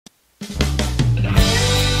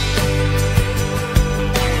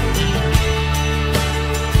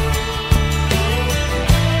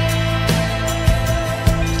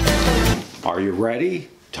ready?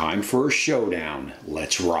 Time for a showdown.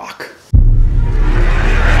 Let's rock.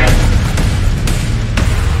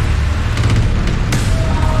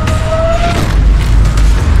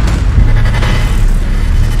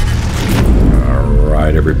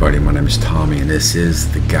 Alright everybody, my name is Tommy and this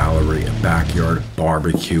is the Gallery Backyard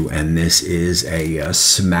BBQ, and this is a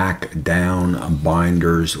SmackDown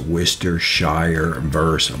Binders Worcestershire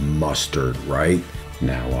vs. Mustard, right?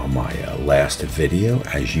 Now on my last video,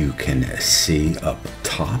 as you can see up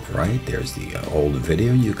top, right, there's the old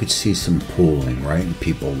video, you could see some pooling, right? And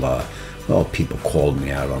people, well, people called me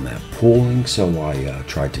out on that pooling, so I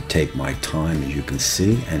tried to take my time, as you can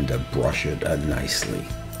see, and brush it nicely.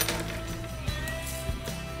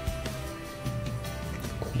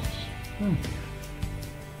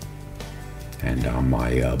 And on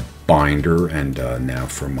my binder, and now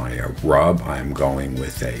for my rub, I'm going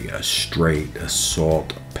with a straight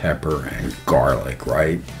salt, pepper, and garlic,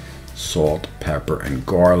 right? Salt, pepper, and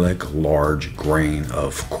garlic, large grain,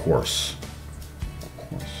 of course.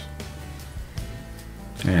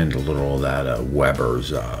 And a little of that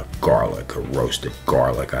Weber's garlic, roasted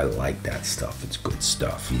garlic. I like that stuff. It's good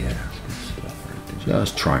stuff. Yeah, good stuff.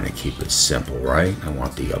 Just trying to keep it simple, right? I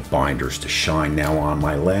want the binders to shine. Now on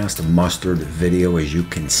my last mustard video, as you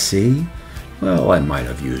can see, well, I might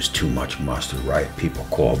have used too much mustard, right? People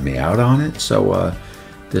called me out on it. So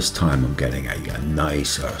this time I'm getting a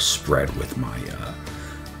nice spread with my,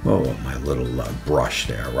 well, my little brush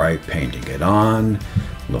there, right? Painting it on,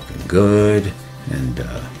 looking good. And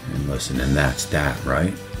listen, and that's that,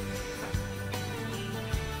 right?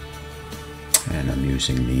 And I'm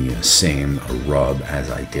using the same rub as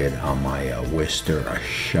I did on my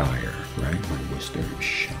Worcestershire, right? My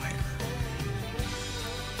Worcestershire.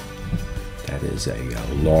 That is a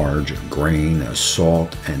large grain of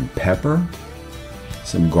salt and pepper,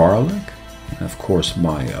 some garlic, and of course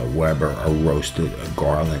my Weber roasted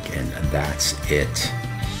garlic, and that's it.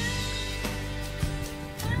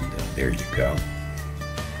 And there you go.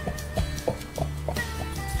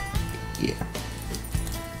 Yeah.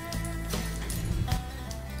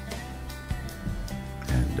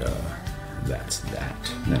 That's that.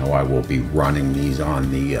 Now I will be running these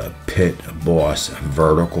on the Pit Boss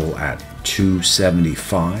Vertical at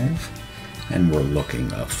 275, and we're looking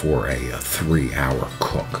for a 3-hour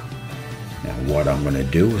cook. Now what I'm going to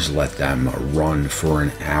do is let them run for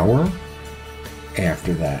an hour.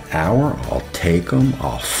 After that hour, I'll take them,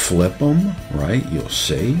 I'll flip them, right? You'll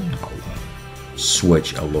see. I'll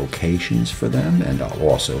switch locations for them, and I'll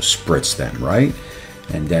also spritz them, right?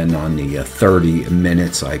 And then on the 30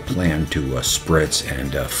 minutes, I plan to spritz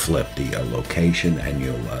and flip the location, and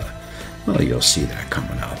you'll, well, you'll see that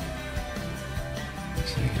coming up.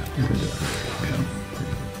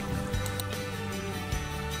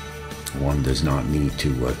 One does not need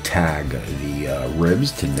to tag the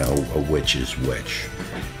ribs to know which is which.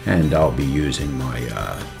 And I'll be using my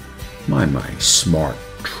my Smart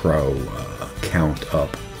Tro count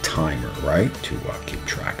up timer, right, to keep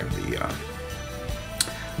track of the.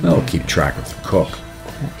 I'll keep track of the cook.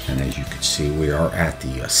 And as you can see, we are at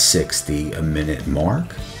the 60-minute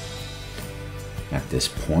mark. At this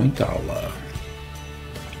point, I'll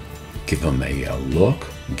give them a look,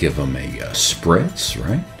 give them a spritz,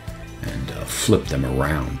 right? And flip them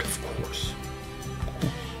around, of course.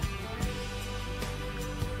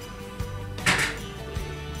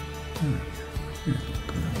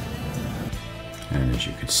 And as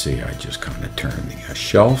you can see, I just kind of turn the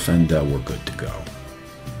shelf, and we're good to go.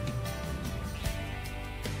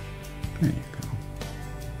 There you go.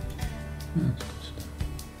 That's good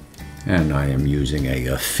stuff. And I am using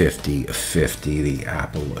a 50-50, the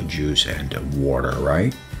apple juice and water,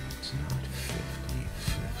 right? It's not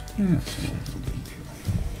 50-50. Yeah, it's no big deal.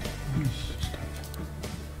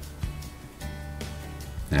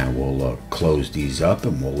 Now we'll close these up,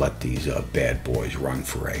 and we'll let these bad boys run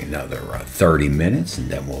for another 30 minutes, and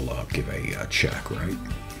then we'll give a check, right?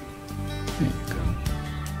 There you go.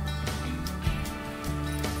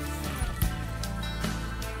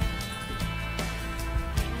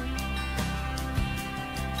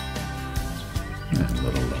 And a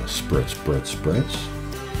little spritz, spritz, spritz.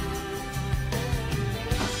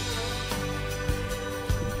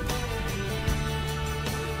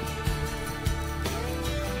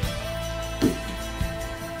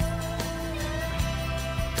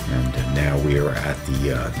 And now we are at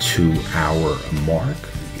the 2-hour mark.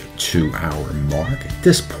 The 2-hour mark. At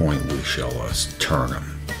this point, we shall turn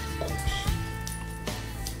them. Of course,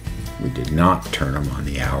 we did not turn them on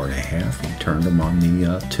the 1.5 hours. We turned them on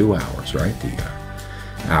the 2 hours, right? The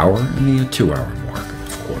hour and the 2-hour mark.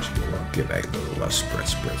 Of course, we'll give a little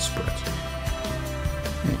spritz, spritz, spritz.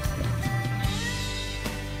 There you go.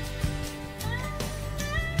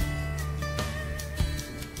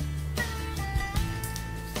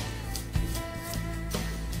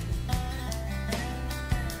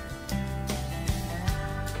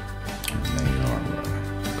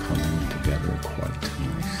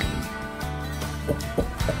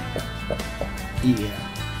 Yeah.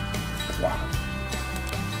 Wow.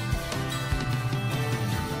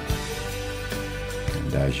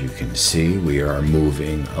 And as you can see, we are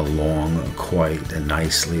moving along quite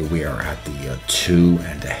nicely. We are at the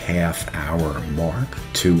 2.5 hour mark.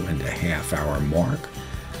 2.5 hour mark.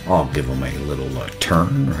 I'll give them a little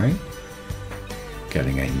turn, right?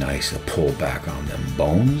 Getting a nice pull back on them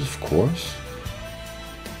bones, of course.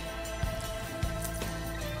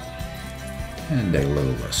 And a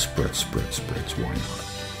little spritz, why not?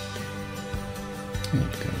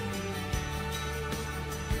 Okay.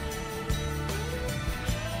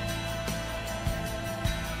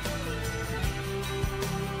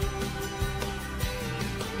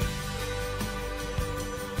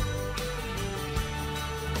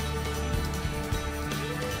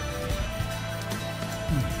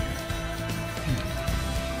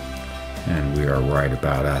 And we are right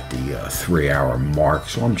about at the 3 hour mark,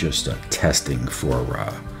 so I'm just testing for,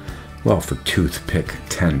 well, for toothpick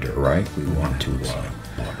tender, right? We want to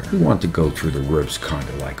go through the ribs kind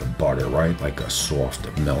of like a butter, right? Like a soft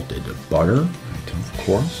melted butter, of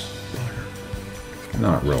course.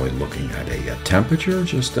 Not really looking at a temperature,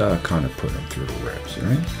 just kind of put them through the ribs,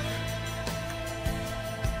 right?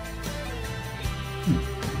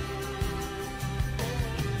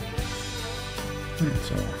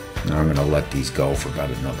 So now I'm going to let these go for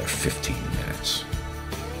about another 15 minutes.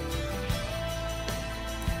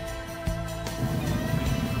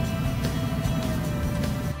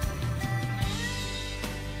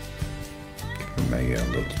 Give them a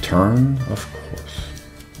little turn, of course.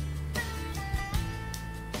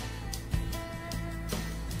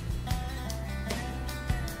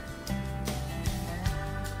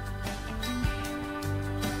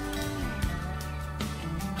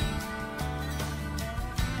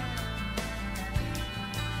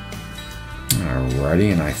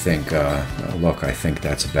 Alrighty, and I think, look, I think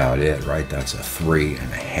that's about it, right? That's a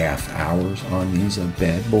 3.5 hours on these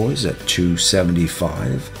bad boys at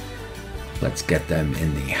 275. Let's get them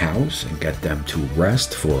in the house and get them to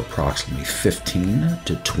rest for approximately 15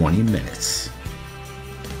 to 20 minutes.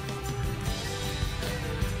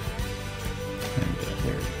 And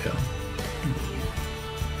there you go.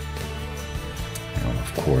 Now,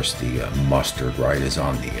 of course, the mustard, right, is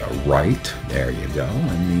on the right. There you go.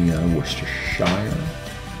 And the Worcestershire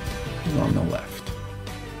is on the left.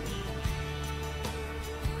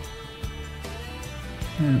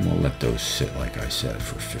 And we'll let those sit, like I said,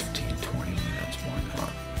 for 15, 20 minutes. Why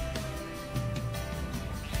not?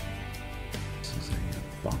 This is a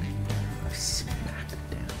binder, a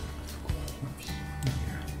smackdown, of course.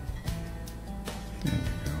 Here. There you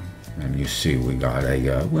go. And you see we got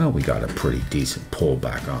a, well, we got a pretty decent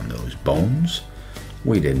pullback on those bones.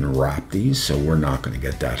 We didn't wrap these, so we're not going to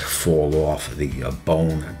get that fall off the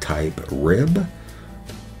bone type rib.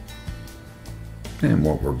 And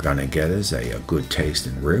what we're going to get is a good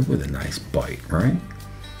tasting rib with a nice bite, right?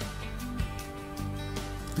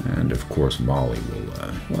 And of course Molly will,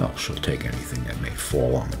 well, she'll take anything that may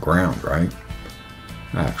fall on the ground, right?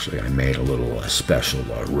 Actually, I made a little special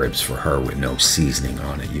ribs for her with no seasoning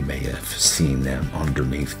on it. You may have seen them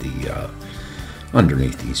underneath the,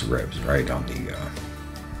 underneath these ribs, right? On the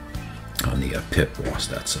pit boss.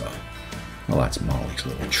 That's, well, that's Molly's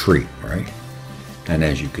little treat, right? And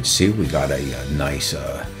as you can see, we got a nice,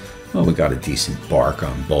 well, we got a decent bark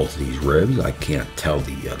on both these ribs. I can't tell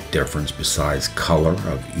the difference besides color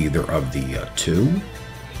of either of the two.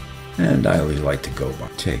 And I always like to go by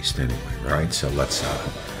taste anyway, right? So let's,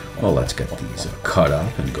 well, let's get these cut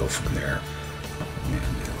up and go from there. And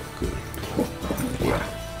they look good. Yeah.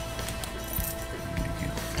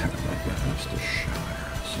 Have it like that. Worcestershire.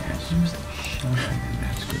 And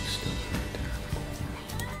that's good stuff right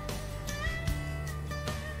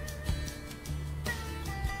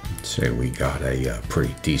there. Say we got a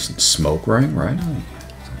pretty decent smoke ring, right?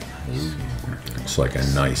 It's like a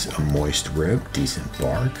nice, moist rib, decent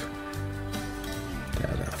bark.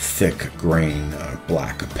 That thick grain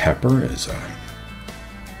black pepper is,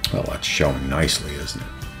 well, that's showing nicely, isn't it?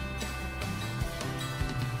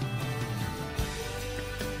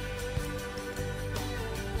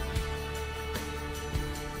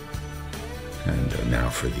 And now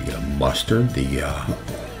for the mustard, the,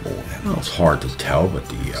 well, it's hard to tell, but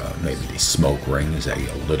the maybe the smoke ring is a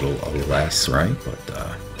little less, right? But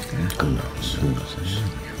who knows? Who knows?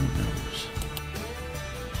 Who knows?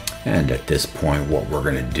 And at this point, what we're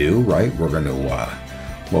going to do, right? We're going to, well,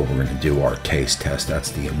 we're going to do our taste test.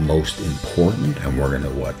 That's the most important, and we're going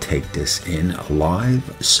to take this in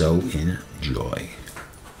live. So enjoy.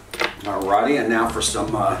 Alrighty, and now for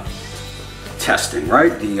some testing,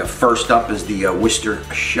 right? The first up is the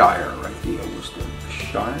Worcestershire, right? The Worcestershire.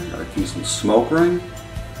 Worcestershire. Got a decent smoke ring.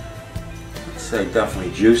 I'd say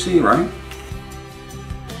definitely juicy, right?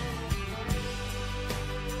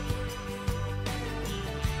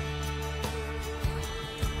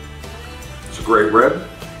 It's a great rib,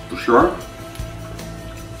 for sure.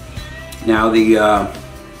 Now the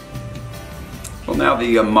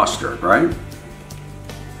mustard, right?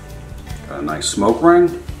 Got a nice smoke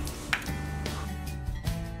ring.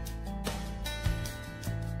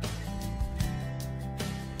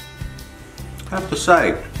 I have to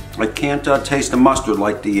say, I can't taste the mustard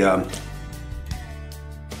like the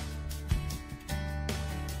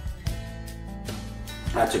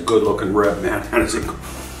that's a good looking rib, man. That is a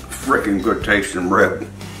freaking good tasting rib.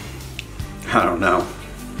 I don't know.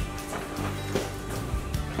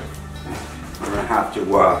 I'm gonna have to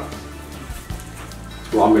well,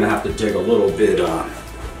 I'm gonna have to dig a little bit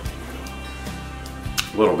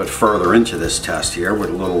further into this test here with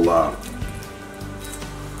a little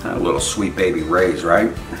Sweet Baby Ray's,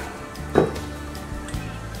 right?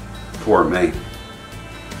 Poor me.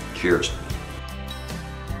 Cheers.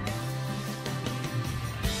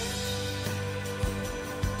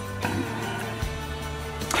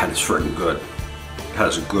 That is freaking good. That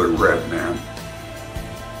is a good rib, man.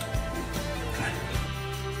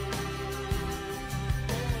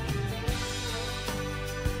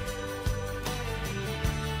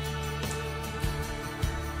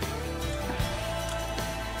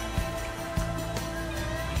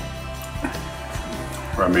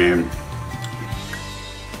 I mean,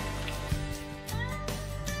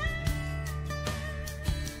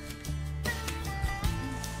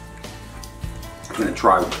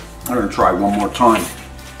 I'm gonna try one more time.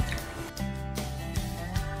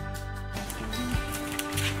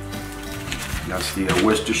 That's the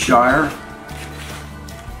Worcestershire.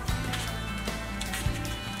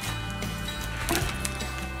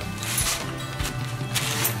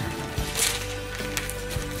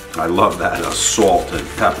 I love that salt and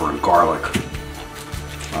pepper and garlic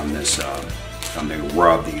on this, on the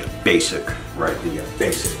rub, the basic, right? The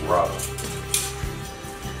basic rub.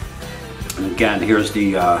 And again, here's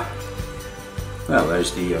the, well,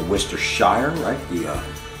 there's the Worcestershire, right? The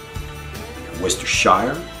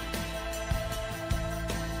Worcestershire.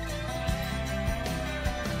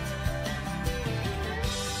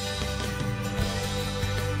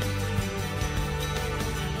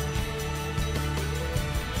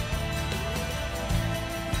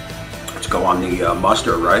 Let's go on the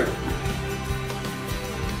mustard, right?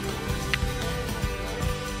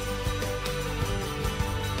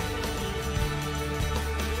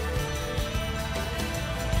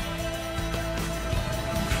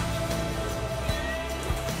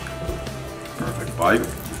 Perfect bite.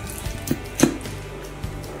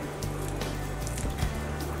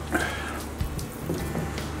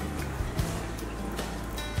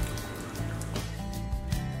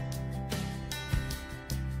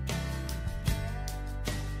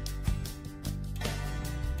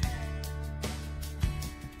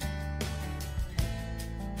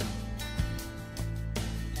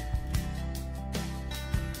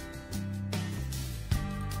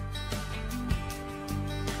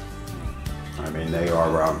 I mean, they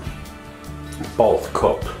are both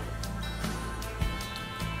cooked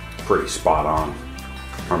pretty spot on.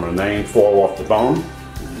 They ain't fall off the bone,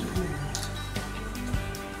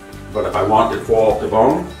 but if I wanted to fall off the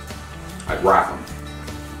bone, I'd wrap them.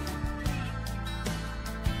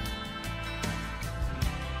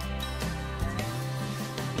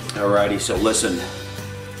 Alrighty, so listen,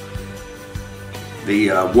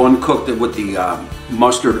 the one cooked with the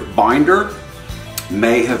mustard binder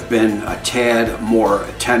may have been a tad more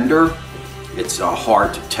tender. It's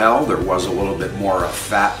hard to tell. There was a little bit more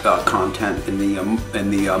fat content in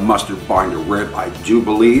the mustard binder rib, I do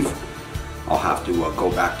believe. I'll have to go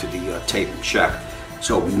back to the tape and check.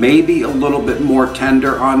 So maybe a little bit more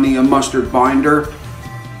tender on the mustard binder.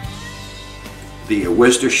 The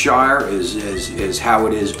Worcestershire is how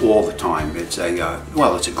it is all the time. It's a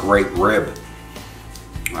well, it's a great rib.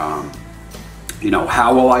 You know,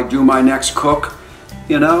 how will I do my next cook?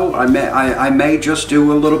 You know, I may just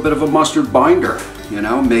do a little bit of a mustard binder. You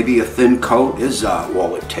know, maybe a thin coat is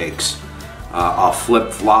all it takes. I'll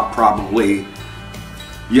flip-flop probably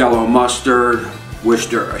yellow mustard,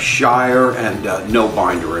 Worcestershire, and no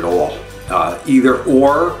binder at all. Either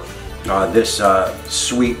or, this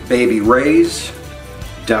Sweet Baby Ray's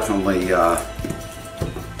definitely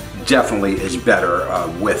is better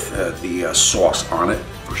with the sauce on it,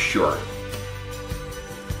 for sure.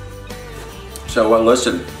 So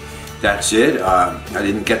listen, that's it. I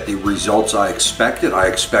didn't get the results I expected. I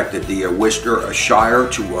expected the Worcestershire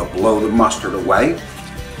to blow the mustard away,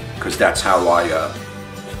 because that's how I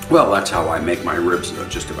Well, that's how I make my ribs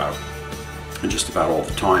just about all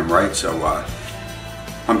the time, right? So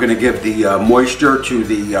I'm going to give the moisture to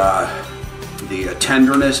the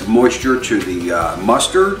tenderness, moisture to the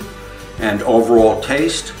mustard, and overall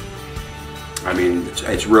taste. I mean,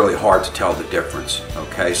 it's really hard to tell the difference.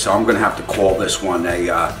 Okay, so I'm going to have to call this one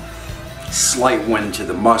a slight win to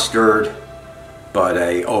the mustard, but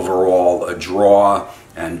overall a draw.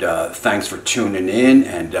 And thanks for tuning in,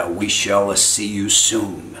 and we shall see you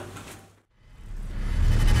soon.